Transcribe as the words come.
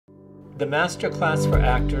The Masterclass for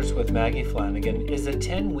Actors with Maggie Flanigan is a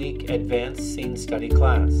 10-week advanced scene study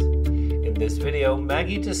class. In this video,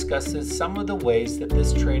 Maggie discusses some of the ways that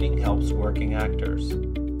this training helps working actors.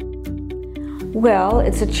 Well,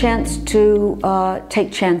 it's a chance to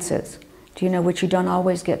take chances, which you don't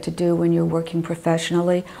always get to do when you're working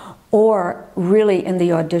professionally or really in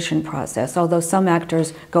the audition process, although some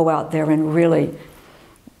actors go out there and really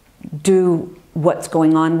do what's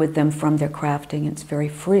going on with them from their crafting. It's very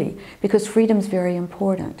free, because freedom's very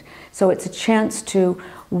important. So it's a chance to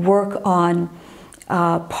work on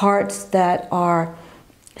parts that are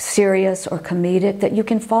serious or comedic, that you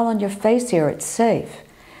can fall on your face here, it's safe.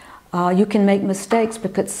 You can make mistakes,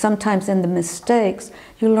 because sometimes in the mistakes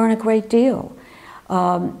you learn a great deal.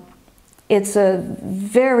 It's a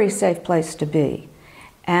very safe place to be,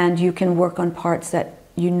 and you can work on parts that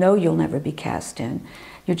you know you'll never be cast in.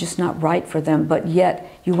 You're just not right for them, but yet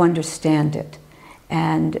you understand it.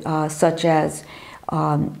 And such as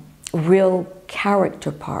real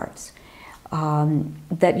character parts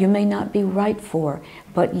that you may not be right for,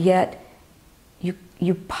 but yet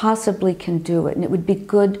you possibly can do it. And it would be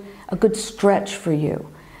a good stretch for you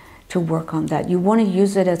to work on that. You want to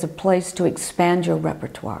use it as a place to expand your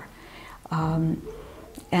repertoire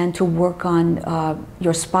and to work on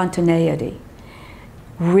your spontaneity.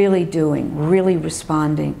 Really doing, really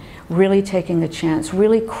responding, really taking a chance,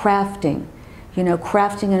 really crafting,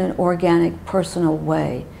 crafting in an organic, personal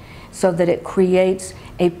way, so that it creates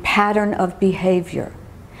a pattern of behavior.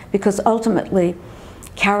 Because ultimately,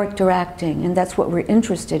 character acting, and that's what we're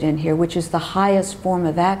interested in here, which is the highest form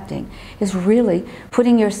of acting, is really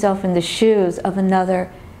putting yourself in the shoes of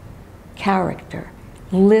another character,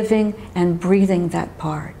 living and breathing that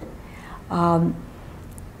part.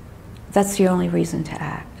 That's the only reason to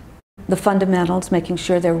act. The fundamentals, making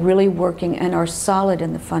sure they're really working and are solid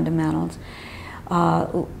in the fundamentals.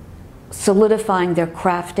 Solidifying their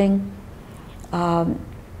crafting.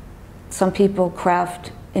 Some people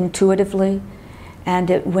craft intuitively, and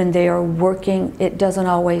when they are working, it doesn't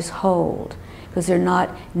always hold, because they're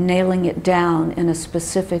not nailing it down in a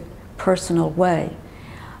specific personal way.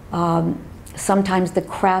 Sometimes the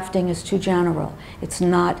crafting is too general. It's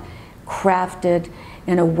not crafted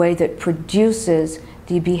in a way that produces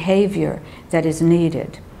the behavior that is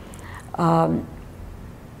needed.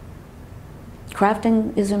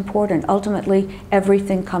 Crafting is important. Ultimately,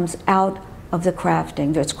 everything comes out of the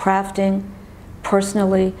crafting. There's crafting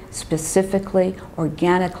personally, specifically,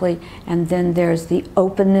 organically, and then there's the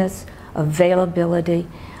openness, availability.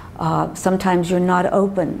 Sometimes you're not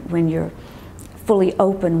open when you're fully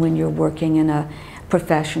open when you're working in a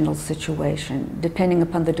professional situation, depending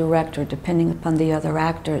upon the director, depending upon the other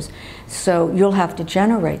actors. So you'll have to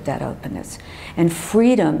generate that openness and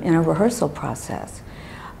freedom in a rehearsal process,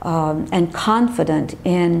 and confident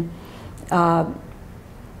in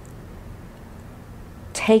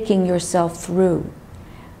taking yourself through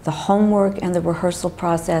the homework and the rehearsal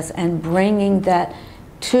process and bringing that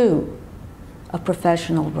to a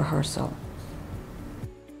professional rehearsal.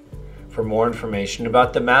 For more information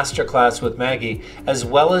about the Masterclass with Maggie, as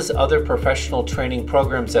well as other professional training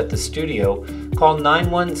programs at the studio, call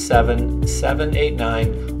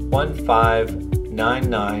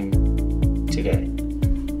 917-789-1599 today.